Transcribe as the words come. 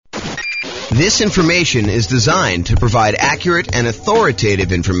This information is designed to provide accurate and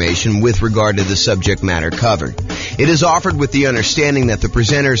authoritative information with regard to the subject matter covered. It is offered with the understanding that the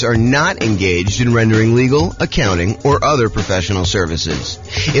presenters are not engaged in rendering legal, accounting, or other professional services.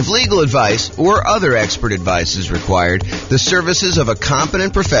 If legal advice or other expert advice is required, the services of a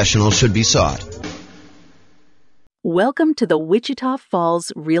competent professional should be sought. Welcome to the Wichita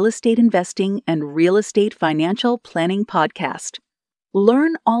Falls Real Estate Investing and Real Estate Financial Planning Podcast.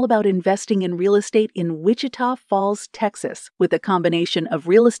 Learn all about investing in real estate in Wichita Falls, Texas, with a combination of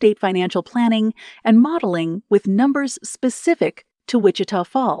real estate financial planning and modeling with numbers specific to Wichita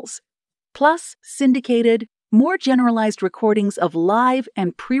Falls, plus syndicated, more generalized recordings of live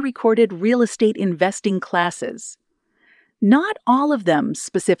and pre-recorded real estate investing classes. Not all of them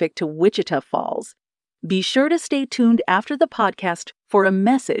specific to Wichita Falls. Be sure to stay tuned after the podcast for a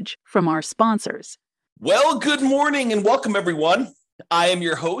message from our sponsors. Well, good morning and welcome, everyone. I am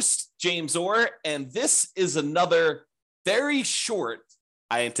your host, James Orr, and this is another very short,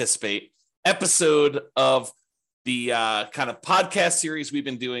 I anticipate, episode of the kind of podcast series we've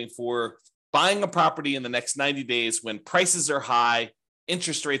been doing for buying a property in the next 90 days when prices are high,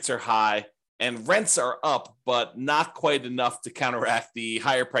 interest rates are high, and rents are up, but not quite enough to counteract the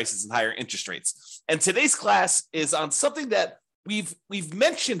higher prices and higher interest rates. And today's class is on something that we've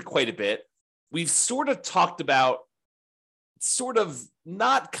mentioned quite a bit. We've sort of talked about sort of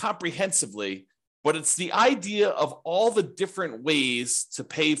not comprehensively, but it's the idea of all the different ways to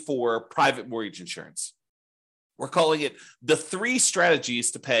pay for private mortgage insurance. We're calling it the 3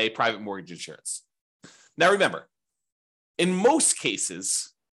 strategies to pay private mortgage insurance. Now, remember, in most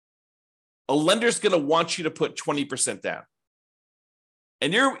cases, a lender's going to want you to put 20% down.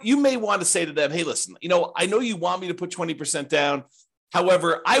 And you may want to say to them, hey, listen, I know you want me to put 20% down.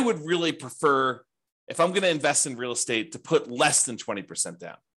 However, I would really prefer, if I'm going to invest in real estate, to put less than 20%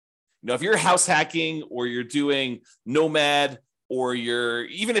 down. If you're house hacking or you're doing nomad, or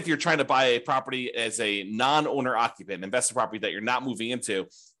even if you're trying to buy a property as a non-owner occupant, invest in property that you're not moving into,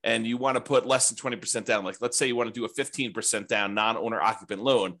 and you want to put less than 20% down, like let's say you want to do a 15% down non-owner occupant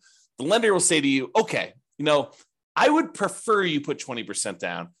loan, the lender will say to you, okay, I would prefer you put 20%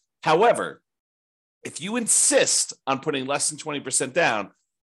 down. However, if you insist on putting less than 20% down,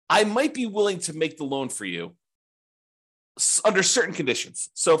 I might be willing to make the loan for you under certain conditions.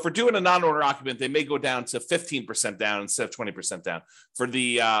 So for doing a non-owner occupant, they may go down to 15% down instead of 20% down. For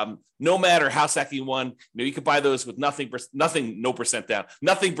the nomad or house hacking one, you could buy those with nothing, no percent down,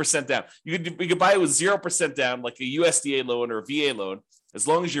 nothing percent down. You could buy it with 0% down, like a USDA loan or a VA loan, as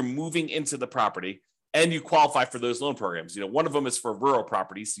long as you're moving into the property and you qualify for those loan programs. One of them is for rural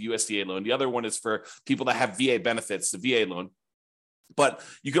properties, the USDA loan. The other one is for people that have VA benefits, the VA loan. But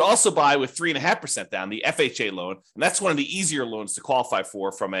you could also buy with 3.5% down, the FHA loan. And that's one of the easier loans to qualify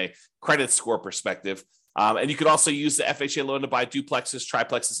for from a credit score perspective. And you could also use the FHA loan to buy duplexes,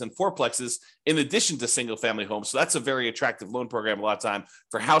 triplexes, and fourplexes in addition to single family homes. So that's a very attractive loan program a lot of time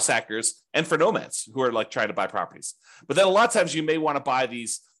for house hackers and for nomads who are like trying to buy properties. But then a lot of times you may want to buy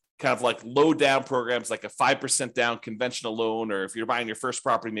these kind of like low down programs, like a 5% down conventional loan, or if you're buying your first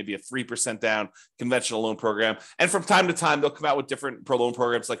property, maybe a 3% down conventional loan program. And from time to time, they'll come out with different pro loan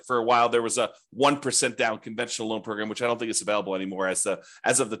programs. Like for a while, there was a 1% down conventional loan program, which I don't think is available anymore as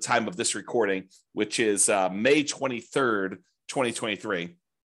of the time of this recording, which is May 23rd, 2023.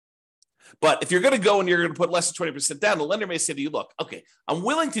 But if you're going to go and you're going to put less than 20% down, the lender may say to you, look, okay, I'm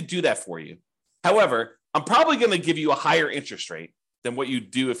willing to do that for you. However, I'm probably going to give you a higher interest rate than what you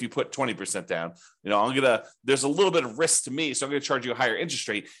do if you put 20% down. There's a little bit of risk to me, so I'm going to charge you a higher interest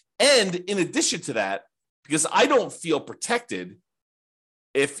rate. And in addition to that, because I don't feel protected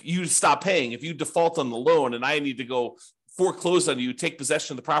if you stop paying, if you default on the loan and I need to go foreclose on you, take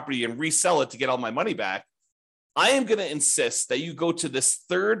possession of the property and resell it to get all my money back, I am going to insist that you go to this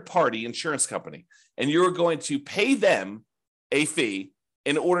third-party insurance company and you're going to pay them a fee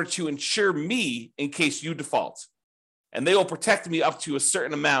in order to insure me in case you default. And they will protect me up to a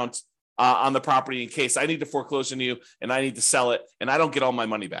certain amount on the property in case I need to foreclose on you and I need to sell it and I don't get all my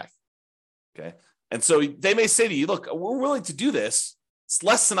money back. Okay. And so they may say to you, look, we're willing to do this. It's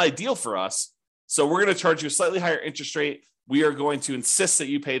less than ideal for us. So we're going to charge you a slightly higher interest rate. We are going to insist that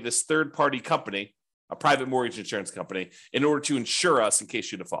you pay this third-party company, a private mortgage insurance company, in order to insure us in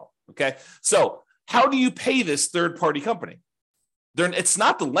case you default. Okay. So how do you pay this third-party company? It's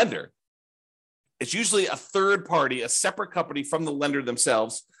not the lender. It's usually a third party, a separate company from the lender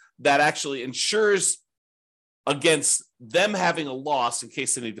themselves that actually insures against them having a loss in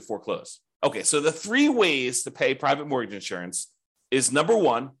case they need to foreclose. Okay, so the 3 ways to pay private mortgage insurance is, number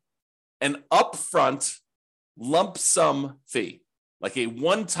 1, an upfront lump sum fee, like a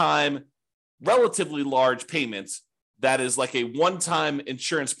one-time relatively large payment that is like a one-time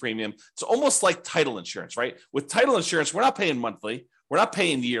insurance premium. It's almost like title insurance, right? With title insurance, we're not paying monthly. We're not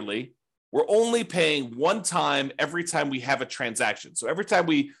paying yearly. We're only paying one time every time we have a transaction. So every time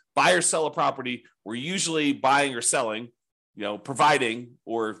we buy or sell a property, we're usually buying or selling, providing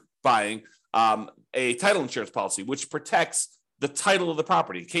or buying a title insurance policy, which protects the title of the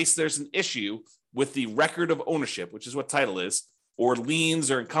property in case there's an issue with the record of ownership, which is what title is, or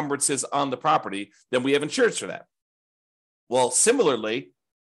liens or encumbrances on the property. Then we have insurance for that. Well, similarly,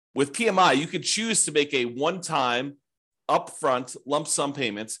 with PMI, you could choose to make a one-time upfront lump sum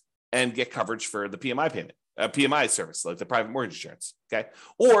payment and get coverage for the PMI payment, PMI service, like the private mortgage insurance. Okay.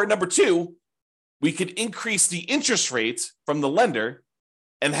 Or number two, we could increase the interest rate from the lender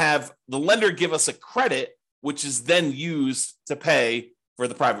and have the lender give us a credit, which is then used to pay for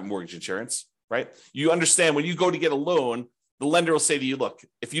the private mortgage insurance, right? You understand when you go to get a loan, the lender will say to you, look,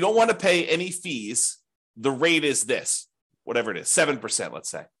 if you don't want to pay any fees, the rate is this, whatever it is, 7%, let's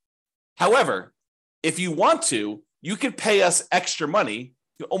say. However, if you want to, you could pay us extra money.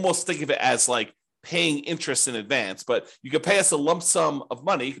 You almost think of it as like paying interest in advance, but you could pay us a lump sum of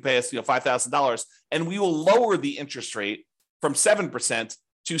money. You could pay us, $5,000, and we will lower the interest rate from 7%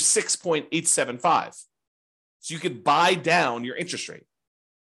 to 6.875. So you could buy down your interest rate.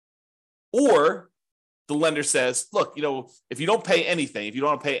 Or the lender says, look, if you don't pay anything, if you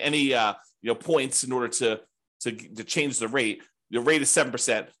don't want to pay any, points in order to change the rate is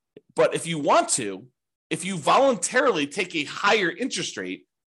 7%. But if you want to, if you voluntarily take a higher interest rate,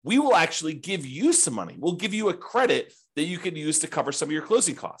 we will actually give you some money. We'll give you a credit that you can use to cover some of your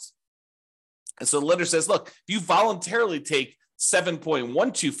closing costs. And so the lender says, look, if you voluntarily take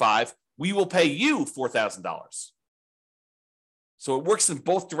 7.125, we will pay you $4,000. So it works in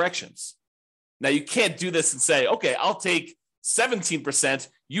both directions. Now, you can't do this and say, okay, I'll take 17%,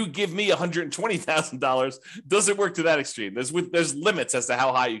 you give me $120,000. Doesn't work to that extreme. There's limits as to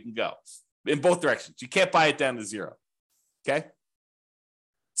how high you can go in both directions. You can't buy it down to zero, okay?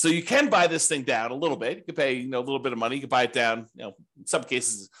 So you can buy this thing down a little bit. You can pay a little bit of money. You can buy it down, in some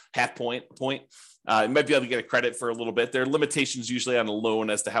cases, half point, a point. You might be able to get a credit for a little bit. There are limitations usually on a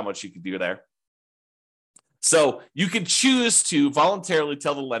loan as to how much you can do there. So you can choose to voluntarily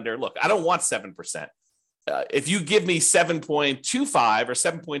tell the lender, look, I don't want 7%. If you give me 7.25 or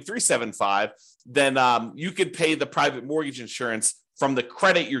 7.375, then you could pay the private mortgage insurance from the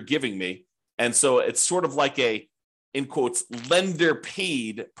credit you're giving me. And so it's sort of like a, in quotes, lender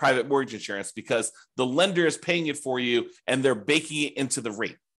paid private mortgage insurance because the lender is paying it for you and they're baking it into the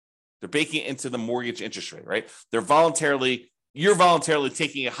rate. They're baking it into the mortgage interest rate, right? You're voluntarily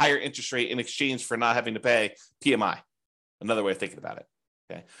taking a higher interest rate in exchange for not having to pay PMI. Another way of thinking about it.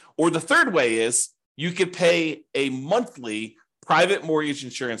 Okay. Or the third way is you could pay a monthly private mortgage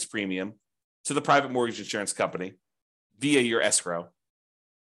insurance premium to the private mortgage insurance company via your escrow,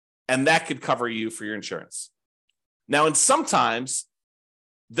 and that could cover you for your insurance. Now, and sometimes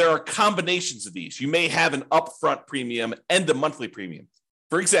there are combinations of these. You may have an upfront premium and a monthly premium.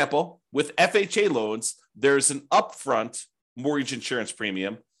 For example, with FHA loans, there's an upfront mortgage insurance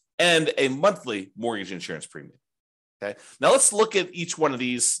premium and a monthly mortgage insurance premium. Okay. Now let's look at each one of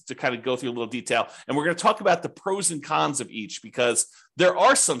these to kind of go through a little detail. And we're going to talk about the pros and cons of each because there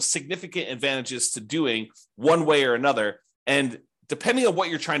are some significant advantages to doing one way or another. And depending on what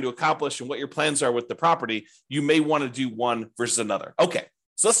you're trying to accomplish and what your plans are with the property, you may want to do one versus another. Okay.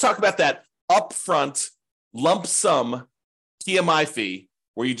 So let's talk about that upfront lump sum PMI fee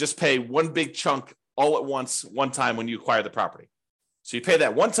where you just pay one big chunk all at once, one time when you acquire the property. So you pay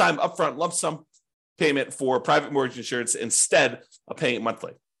that one time upfront lump sum payment for private mortgage insurance instead of paying it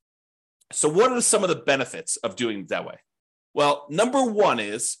monthly. So what are some of the benefits of doing it that way? Well, number one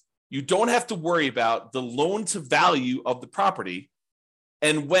is you don't have to worry about the loan to value of the property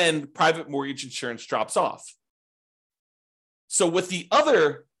and when private mortgage insurance drops off. So with the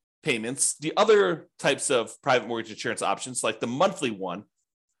other payments, the other types of private mortgage insurance options, like the monthly one,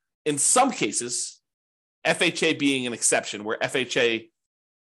 in some cases, FHA being an exception, where FHA,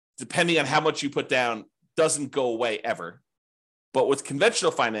 depending on how much you put down, doesn't go away ever. But with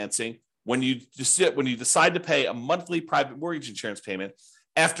conventional financing, when you decide to pay a monthly private mortgage insurance payment,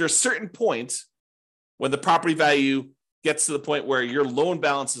 after a certain point, when the property value gets to the point where your loan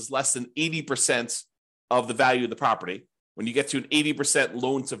balance is less than 80% of the value of the property, when you get to an 80%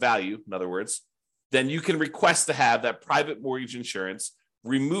 loan to value, in other words, then you can request to have that private mortgage insurance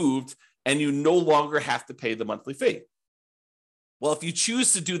removed and you no longer have to pay the monthly fee. Well, if you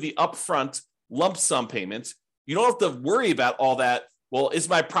choose to do the upfront lump sum payment, you don't have to worry about all that. Well, is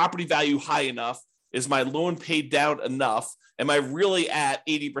my property value high enough Is my loan paid down enough? Am I really at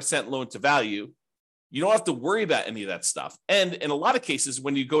 80% loan to value? You don't have to worry about any of that stuff. And in a lot of cases,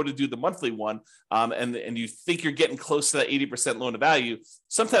 when you go to do the monthly one and you think you're getting close to that 80% loan to value,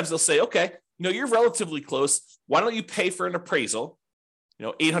 sometimes they'll say, okay, you're relatively close. Why don't you pay for an appraisal?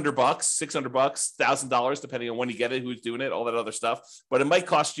 $800, $600, $1,000, depending on when you get it, who's doing it, all that other stuff. But it might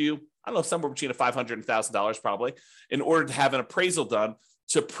cost you, I don't know, somewhere between $500 and $1,000 probably in order to have an appraisal done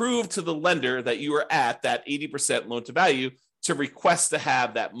to prove to the lender that you are at that 80% loan to value to request to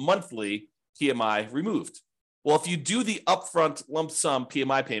have that monthly PMI removed. Well, if you do the upfront lump sum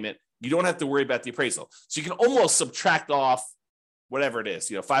PMI payment, you don't have to worry about the appraisal. So you can almost subtract off whatever it is,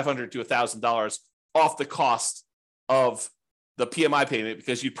 $500 to $1,000 off the cost of the PMI payment,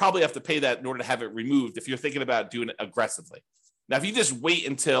 because you probably have to pay that in order to have it removed if you're thinking about doing it aggressively. Now, if you just wait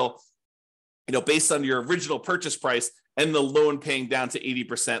until, based on your original purchase price and the loan paying down to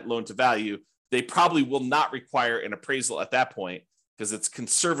 80% loan to value, they probably will not require an appraisal at that point because it's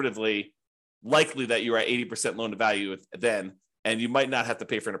conservatively likely that you're at 80% loan to value then, and you might not have to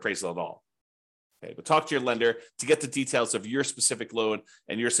pay for an appraisal at all. Okay, but talk to your lender to get the details of your specific loan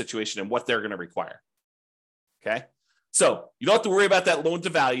and your situation and what they're going to require. Okay, so you don't have to worry about that loan to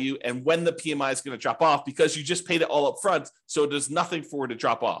value and when the PMI is going to drop off because you just paid it all up front, so there's nothing for it to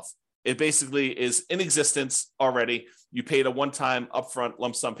drop off. It basically is in existence already. You paid a one-time upfront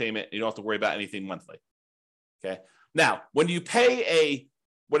lump sum payment. You don't have to worry about anything monthly. Okay, now when you pay a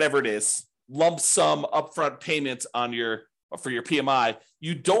whatever it is, lump sum upfront payment for your PMI,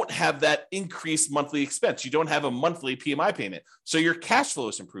 you don't have that increased monthly expense. You don't have a monthly PMI payment. So your cash flow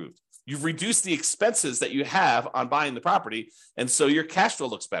is improved. You've reduced the expenses that you have on buying the property. And so your cash flow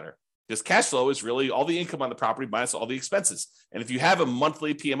looks better because cash flow is really all the income on the property minus all the expenses. And if you have a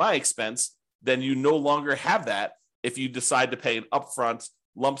monthly PMI expense, then you no longer have that if you decide to pay an upfront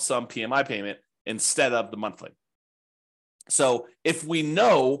lump sum PMI payment instead of the monthly. So if we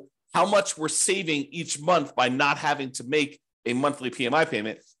know how much we're saving each month by not having to make a monthly PMI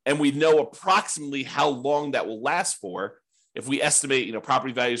payment, and we know approximately how long that will last for, if we estimate,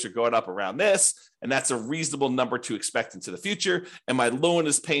 property values are going up around this, and that's a reasonable number to expect into the future, and my loan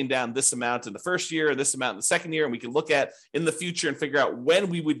is paying down this amount in the first year, and this amount in the second year, and we can look at in the future and figure out when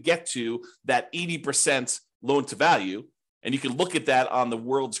we would get to that 80% loan to value. And you can look at that on the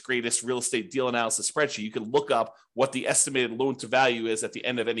world's greatest real estate deal analysis spreadsheet. You can look up what the estimated loan to value is at the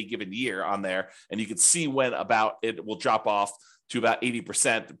end of any given year on there. And you can see when about it will drop off to about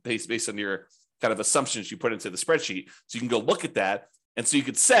 80% based on your kind of assumptions you put into the spreadsheet. So you can go look at that. And so you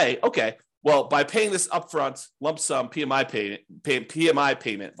could say, okay, well, by paying this upfront lump sum PMI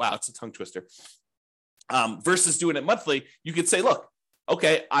payment, wow, it's a tongue twister, versus doing it monthly, you could say, look,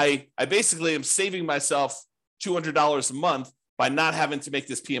 okay, I basically am saving myself $200 a month by not having to make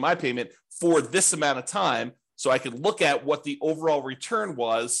this PMI payment for this amount of time. So I could look at what the overall return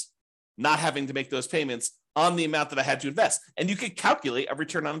was, not having to make those payments on the amount that I had to invest. And you could calculate a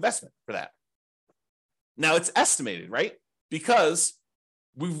return on investment for that. Now it's estimated, right? Because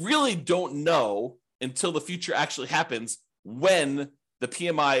we really don't know until the future actually happens when the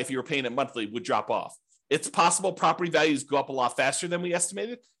PMI, if you were paying it monthly, would drop off. It's possible property values go up a lot faster than we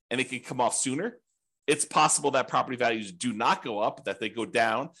estimated, and it can come off sooner. It's possible that property values do not go up, that they go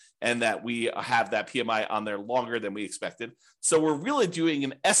down, and that we have that PMI on there longer than we expected. So we're really doing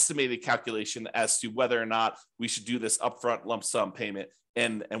an estimated calculation as to whether or not we should do this upfront lump sum payment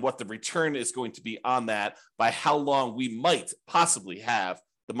and what the return is going to be on that by how long we might possibly have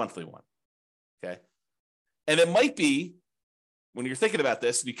the monthly one. Okay. And it might be, when you're thinking about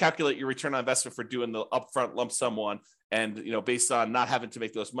this, you calculate your return on investment for doing the upfront lump sum one, and based on not having to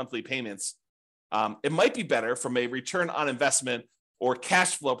make those monthly payments, it might be better from a return on investment or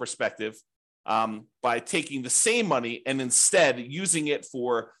cash flow perspective by taking the same money and instead using it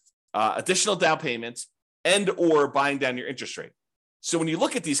for additional down payments and or buying down your interest rate. So when you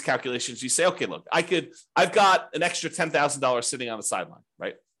look at these calculations, you say, okay, look, I've got an extra $10,000 sitting on the sideline,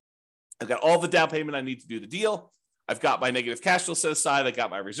 right? I've got all the down payment I need to do the deal. I've got my negative cash flow set aside. I got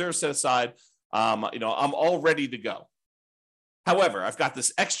my reserves set aside. I'm all ready to go. However, I've got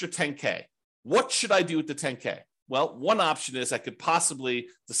this extra 10K. What should I do with the 10K? Well, one option is I could possibly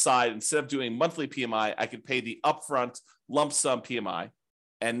decide, instead of doing monthly PMI, I could pay the upfront lump sum PMI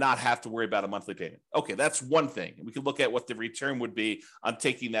and not have to worry about a monthly payment. Okay, that's one thing. We could look at what the return would be on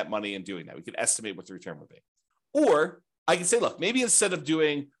taking that money and doing that. We could estimate what the return would be. Or I could say, look, maybe instead of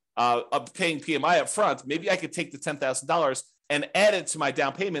doing paying PMI up front, maybe I could take the $10,000 and add it to my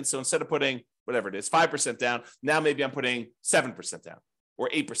down payment. So instead of putting whatever it is, 5% down, now maybe I'm putting 7% down or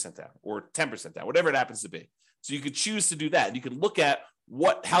 8% down or 10% down, whatever it happens to be. So you could choose to do that. And you can look at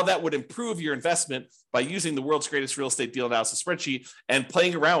how that would improve your investment by using the world's greatest real estate deal analysis spreadsheet and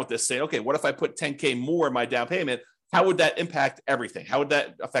playing around with this, saying, okay, what if I put 10K more in my down payment? How would that impact everything? How would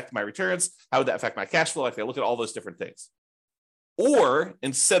that affect my returns? How would that affect my cash flow? Like, I look at all those different things. Or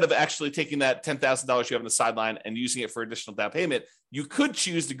instead of actually taking that $10,000 you have on the sideline and using it for additional down payment, you could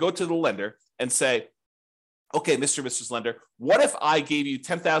choose to go to the lender and say, okay, Mr. and Mrs. Lender, what if I gave you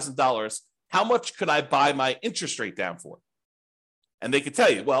 $10,000? How much could I buy my interest rate down for? And they could tell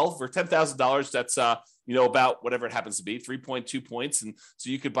you, well, for $10,000, that's about whatever it happens to be, 3.2 points. And so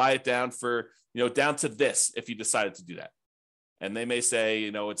you could buy it down for, down to this if you decided to do that. And they may say,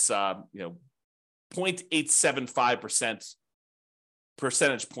 it's 0.875%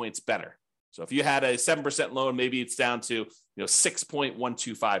 percentage points better. So if you had a 7% loan, maybe it's down to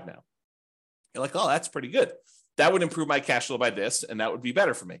 6.125 now. You're like, oh, that's pretty good. That would improve my cash flow by this, and that would be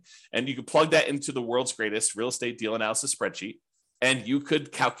better for me. And you could plug that into the world's greatest real estate deal analysis spreadsheet, and you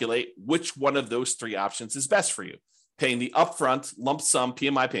could calculate which one of those three options is best for you. Paying the upfront lump sum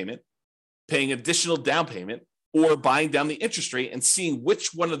PMI payment, paying additional down payment, or buying down the interest rate and seeing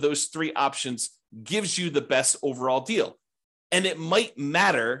which one of those three options gives you the best overall deal. And it might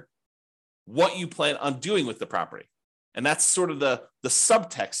matter what you plan on doing with the property. And that's sort of the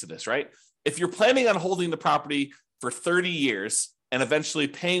subtext of this, right? If you're planning on holding the property for 30 years and eventually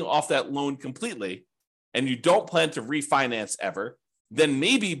paying off that loan completely, and you don't plan to refinance ever, then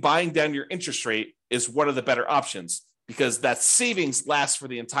maybe buying down your interest rate is one of the better options because that savings lasts for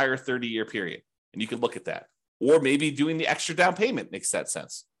the entire 30-year period. And you can look at that. Or maybe doing the extra down payment makes that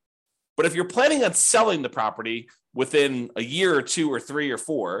sense. But if you're planning on selling the property within a year or two or three or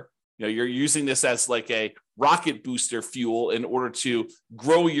four, you're using this as like a rocket booster fuel in order to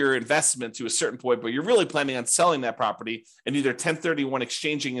grow your investment to a certain point, but you're really planning on selling that property and either 1031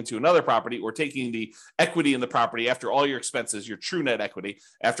 exchanging into another property or taking the equity in the property after all your expenses, your true net equity,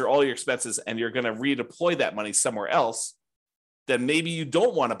 after all your expenses, and you're going to redeploy that money somewhere else, then maybe you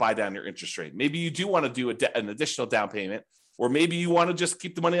don't want to buy down your interest rate. Maybe you do want to do an additional down payment, or maybe you want to just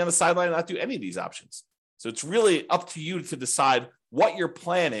keep the money on the sideline and not do any of these options. So it's really up to you to decide what your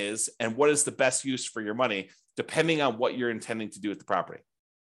plan is and what is the best use for your money, depending on what you're intending to do with the property.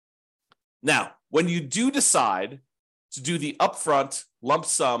 Now, when you do decide to do the upfront lump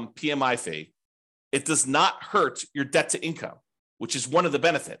sum PMI fee, it does not hurt your debt to income, which is one of the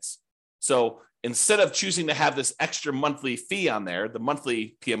benefits. So instead of choosing to have this extra monthly fee on there, the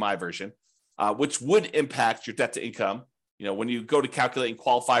monthly PMI version, which would impact your debt to income, when you go to calculate and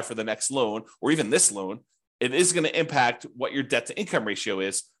qualify for the next loan or even this loan, it is going to impact what your debt to income ratio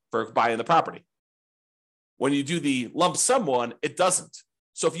is for buying the property. When you do the lump sum one, it doesn't.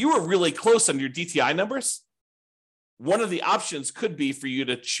 So if you were really close on your DTI numbers, one of the options could be for you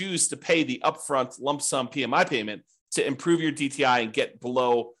to choose to pay the upfront lump sum PMI payment to improve your DTI and get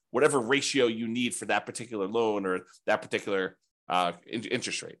below whatever ratio you need for that particular loan or that particular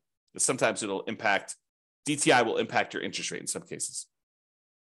interest rate. But sometimes DTI will impact your interest rate in some cases.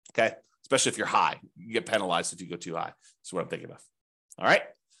 Okay. Especially if you're high, you get penalized if you go too high. That's what I'm thinking of. All right.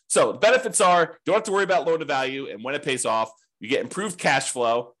 So the benefits are don't have to worry about loan to value. And when it pays off, you get improved cash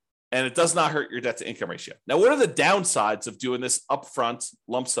flow and it does not hurt your debt to income ratio. Now, what are the downsides of doing this upfront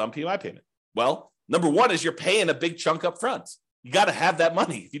lump sum PMI payment? Well, number one is you're paying a big chunk up front. You got to have that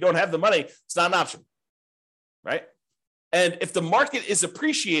money. If you don't have the money, it's not an option. Right. And if the market is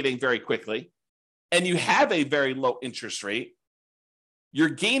appreciating very quickly and you have a very low interest rate, you're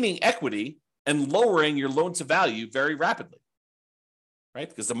gaining equity and lowering your loan to value very rapidly, right?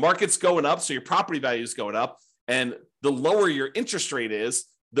 Because the market's going up, so your property value is going up, and the lower your interest rate is,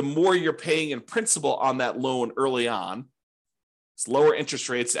 the more you're paying in principal on that loan early on. It's lower interest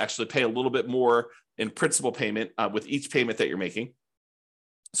rates actually pay a little bit more in principal payment with each payment that you're making.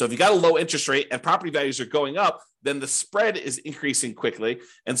 So if you got a low interest rate and property values are going up, then the spread is increasing quickly.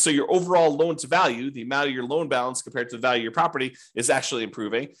 And so your overall loan to value, the amount of your loan balance compared to the value of your property, is actually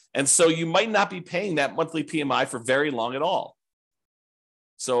improving. And so you might not be paying that monthly PMI for very long at all.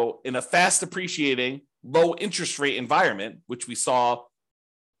 So in a fast appreciating, low interest rate environment, which we saw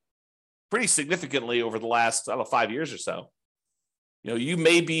pretty significantly over the last, 5 years or so, you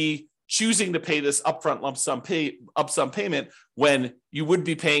may be choosing to pay this upfront lump sum payment when you would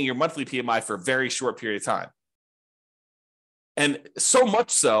be paying your monthly PMI for a very short period of time. And so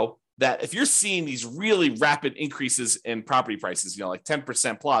much so that if you're seeing these really rapid increases in property prices, like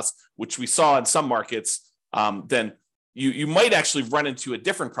 10% plus, which we saw in some markets, then you might actually run into a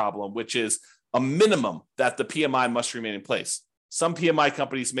different problem, which is a minimum that the PMI must remain in place. Some PMI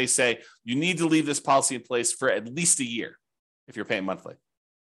companies may say you need to leave this policy in place for at least a year if you're paying monthly.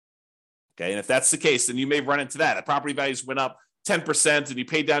 Okay, and if that's the case, then you may run into that. The property values went up 10% and you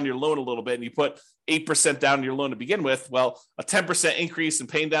pay down your loan a little bit and you put 8% down your loan to begin with, well, a 10% increase in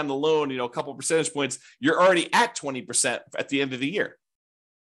paying down the loan, a couple of percentage points, you're already at 20% at the end of the year.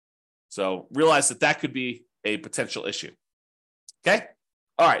 So realize that could be a potential issue. Okay.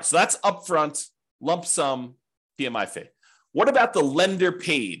 All right. So that's upfront lump sum PMI fee. What about the lender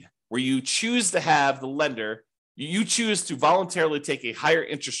paid, where you choose to have the lender, you choose to voluntarily take a higher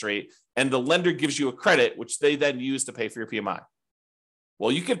interest rate and the lender gives you a credit, which they then use to pay for your PMI?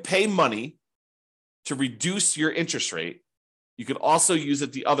 Well, you could pay money to reduce your interest rate. You could also use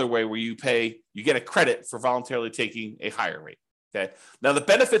it the other way, where you get a credit for voluntarily taking a higher rate. Okay. Now, the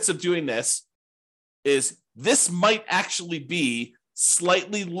benefits of doing this is this might actually be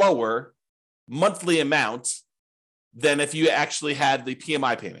slightly lower monthly amount than if you actually had the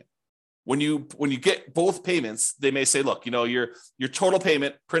PMI payment. When you get both payments, they may say, look, your total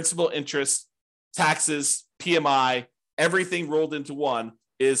payment, principal, interest, taxes, PMI, everything rolled into one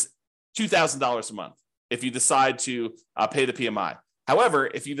is $2,000 a month if you decide to pay the PMI. However,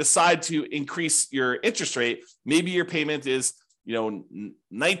 if you decide to increase your interest rate, maybe your payment is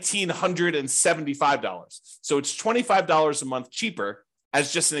 $1,975. So it's $25 a month cheaper,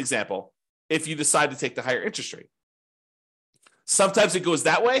 as just an example, if you decide to take the higher interest rate. Sometimes it goes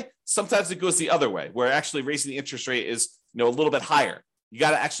that way. Sometimes it goes the other way, where actually raising the interest rate is a little bit higher. You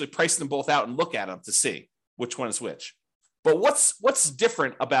got to actually price them both out and look at them to see which one is which. But what's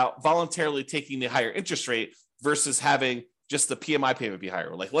different about voluntarily taking the higher interest rate versus having just the PMI payment be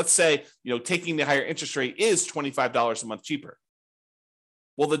higher? Like, let's say, taking the higher interest rate is $25 a month cheaper.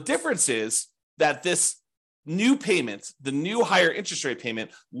 Well, the difference is that this new payment, the new higher interest rate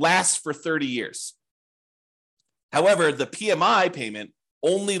payment, lasts for 30 years. However, the PMI payment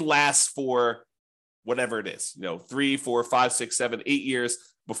only lasts for whatever it is, 3, 4, 5, 6, 7, 8 years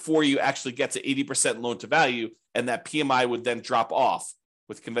before you actually get to 80% loan to value. And that PMI would then drop off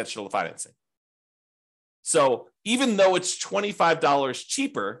with conventional financing. So even though it's $25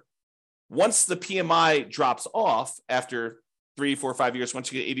 cheaper, once the PMI drops off after 3, 4, 5 years,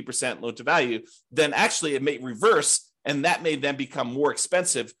 once you get 80% loan to value, then actually it may reverse, and that may then become more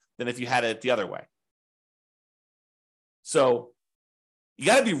expensive than if you had it the other way. So you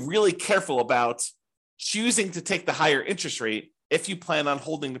got to be really careful about choosing to take the higher interest rate if you plan on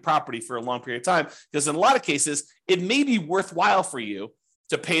holding the property for a long period of time, because in a lot of cases, it may be worthwhile for you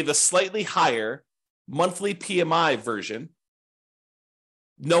to pay the slightly higher monthly PMI version,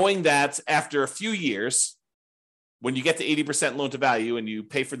 knowing that after a few years, when you get to 80% loan to value and you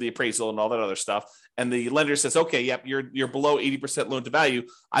pay for the appraisal and all that other stuff, and the lender says, okay, yep, you're below 80% loan to value,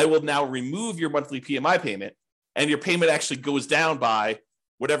 I will now remove your monthly PMI payment, and your payment actually goes down by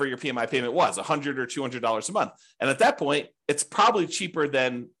whatever your PMI payment was, $100 or $200 a month. And at that point, it's probably cheaper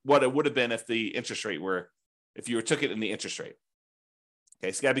than what it would have been if the interest rate if you took it in the interest rate.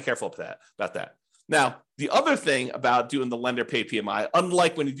 Okay, so you got to be careful about that. Now, the other thing about doing the lender pay PMI,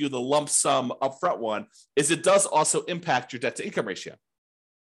 unlike when you do the lump sum upfront one, is it does also impact your debt to income ratio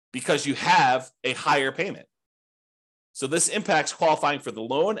because you have a higher payment. So this impacts qualifying for the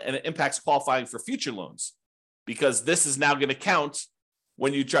loan, and it impacts qualifying for future loans, because this is now going to count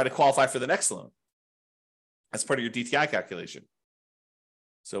when you try to qualify for the next loan as part of your DTI calculation.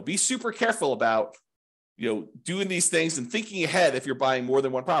 So be super careful about, doing these things and thinking ahead if you're buying more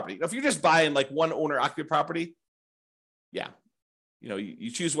than one property. Now, if you're just buying like one owner occupied property, yeah, you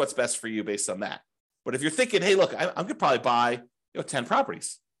choose what's best for you based on that. But if you're thinking, hey, look, I'm going to probably buy 10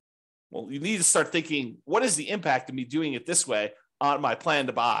 properties. Well, you need to start thinking, what is the impact of me doing it this way on my plan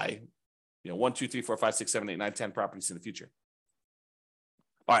to buy 1, 2, 3, 4, 5, 6, 7, 8, 9, 10 properties in the future?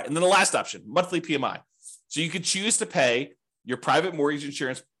 All right. And then the last option, monthly PMI. So you could choose to pay your private mortgage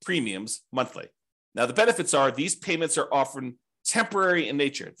insurance premiums monthly. Now, the benefits are these payments are often temporary in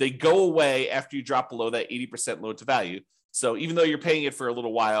nature. They go away after you drop below that 80% loan to value. So even though you're paying it for a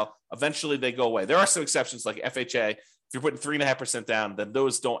little while, eventually they go away. There are some exceptions like FHA. If you're putting 3.5% down, then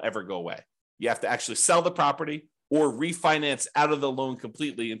those don't ever go away. You have to actually sell the property or refinance out of the loan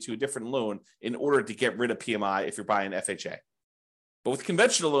completely into a different loan in order to get rid of PMI if you're buying FHA. But with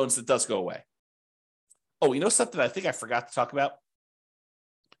conventional loans, it does go away. Oh, something I think I forgot to talk about?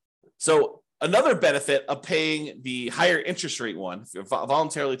 So another benefit of paying the higher interest rate one, if you're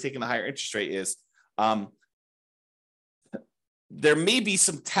voluntarily taking the higher interest rate, is there may be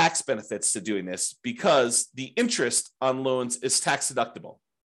some tax benefits to doing this because the interest on loans is tax deductible.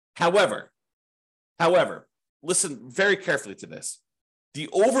 However, listen very carefully to this. The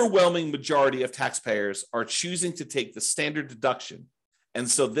overwhelming majority of taxpayers are choosing to take the standard deduction, and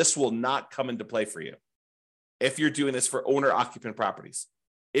so this will not come into play for you if you're doing this for owner-occupant properties.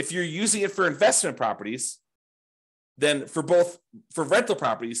 If you're using it for investment properties, then for rental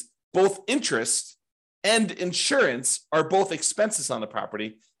properties, both interest and insurance are both expenses on the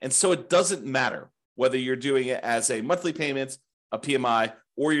property. And so it doesn't matter whether you're doing it as a monthly payment, a PMI,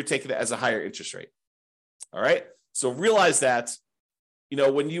 or you're taking it as a higher interest rate. All right. So realize that, if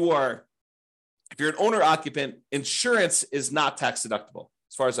you're an owner occupant, insurance is not tax deductible,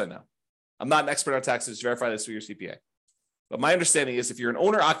 as far as I know. I'm not an expert on taxes. Verify this with your CPA. But my understanding is if you're an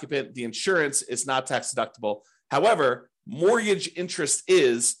owner occupant, the insurance is not tax deductible. However, mortgage interest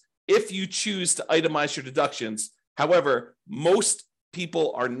is if you choose to itemize your deductions. However, most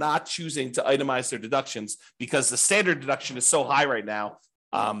people are not choosing to itemize their deductions because the standard deduction is so high right now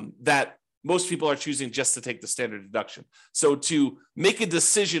that most people are choosing just to take the standard deduction. So to make a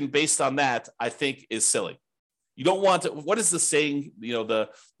decision based on that, I think is silly. You don't want to, what is the saying, the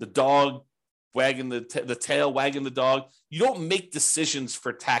dog wagging the tail wagging the dog? You don't make decisions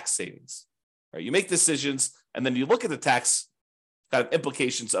for tax savings, right? You make decisions and then you look at the tax kind of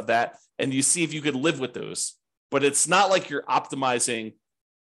implications of that and you see if you could live with those. But it's not like you're optimizing,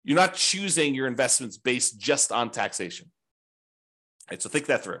 you're not choosing your investments based just on taxation. All right, so think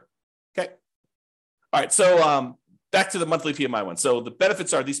that through. Okay. All right. So back to the monthly PMI one. So the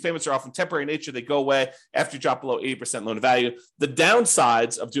benefits are these payments are often temporary in nature. They go away after you drop below 80% loan to value. The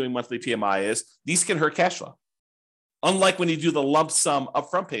downsides of doing monthly PMI is these can hurt cash flow. Unlike when you do the lump sum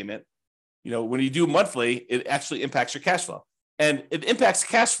upfront payment, when you do monthly, it actually impacts your cash flow. And it impacts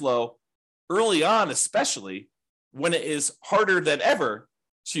cash flow early on, especially when it is harder than ever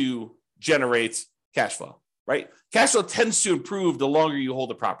to generate cash flow, right? Cash flow tends to improve the longer you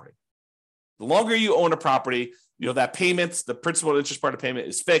hold a property. The longer you own a property, that payment, the principal and interest part of payment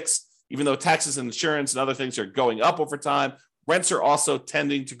is fixed, even though taxes and insurance and other things are going up over time. Rents are also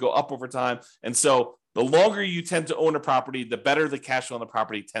tending to go up over time. And so the longer you tend to own a property, the better the cash flow on the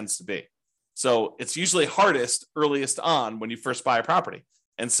property tends to be. So it's usually hardest earliest on when you first buy a property.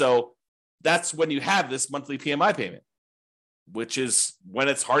 And so that's when you have this monthly PMI payment, which is when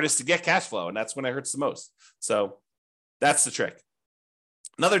it's hardest to get cash flow. And that's when it hurts the most. So that's the trick.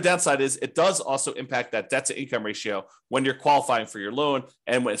 Another downside is it does also impact that debt to income ratio when you're qualifying for your loan,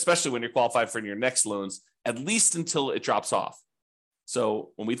 and especially when you're qualifying for your next loans, at least until it drops off.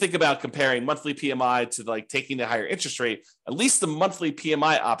 So when we think about comparing monthly PMI to taking the higher interest rate, at least the monthly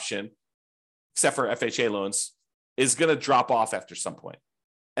PMI option, except for FHA loans, is going to drop off after some point.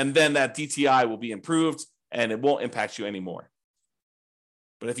 And then that DTI will be improved and it won't impact you anymore.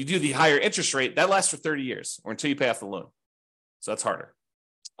 But if you do the higher interest rate, that lasts for 30 years or until you pay off the loan. So that's harder.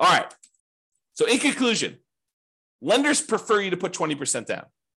 All right. So in conclusion, lenders prefer you to put 20% down.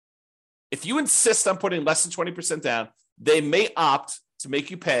 If you insist on putting less than 20% down, they may opt to make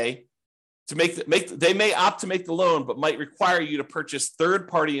you pay they may opt to make the loan, but might require you to purchase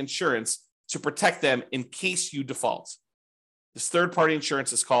third-party insurance to protect them in case you default. This third-party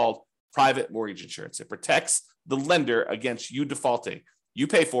insurance is called private mortgage insurance. It protects the lender against you defaulting. You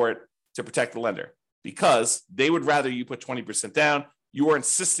pay for it to protect the lender because they would rather you put 20% down. You are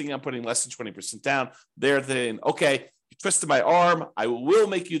insisting on putting less than 20% down. They're saying, okay, you twisted my arm. I will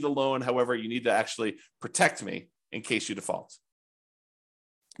make you the loan. However, you need to actually protect me in case you default.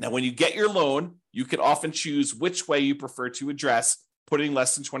 Now, when you get your loan, you can often choose which way you prefer to address putting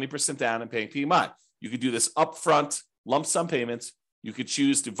less than 20% down and paying PMI. You could do this upfront lump sum payments. You could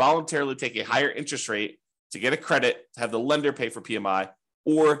choose to voluntarily take a higher interest rate to get a credit to have the lender pay for PMI,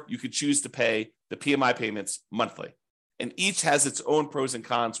 or you could choose to pay the PMI payments monthly. And each has its own pros and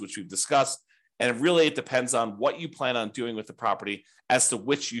cons, which we've discussed. And really, it depends on what you plan on doing with the property as to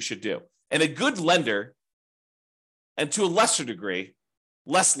which you should do. And a good lender, and to a lesser degree,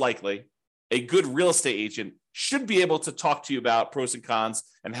 less likely, a good real estate agent should be able to talk to you about pros and cons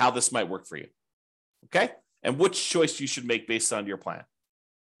and how this might work for you. Okay? And which choice you should make based on your plan.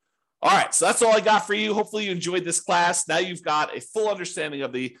 All right, so that's all I got for you. Hopefully you enjoyed this class. Now you've got a full understanding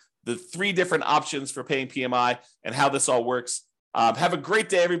of the three different options for paying PMI and how this all works. Have a great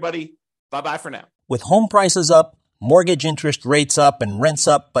day, everybody. Bye-bye for now. With home prices up, mortgage interest rates up, and rents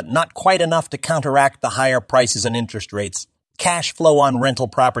up, but not quite enough to counteract the higher prices and interest rates, cash flow on rental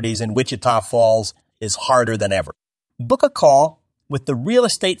properties in Wichita Falls is harder than ever. Book a call with the Real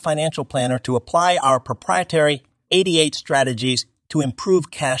Estate Financial Planner to apply our proprietary 88 strategies to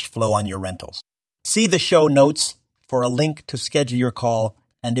improve cash flow on your rentals. See the show notes for a link to schedule your call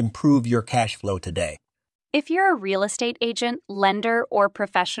and improve your cash flow today. If you're a real estate agent, lender, or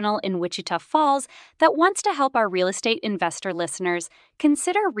professional in Wichita Falls that wants to help our real estate investor listeners,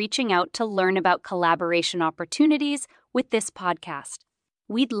 consider reaching out to learn about collaboration opportunities with this podcast.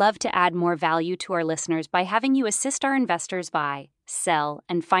 We'd love to add more value to our listeners by having you assist our investors buy, sell,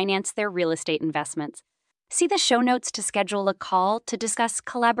 and finance their real estate investments. See the show notes to schedule a call to discuss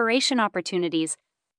collaboration opportunities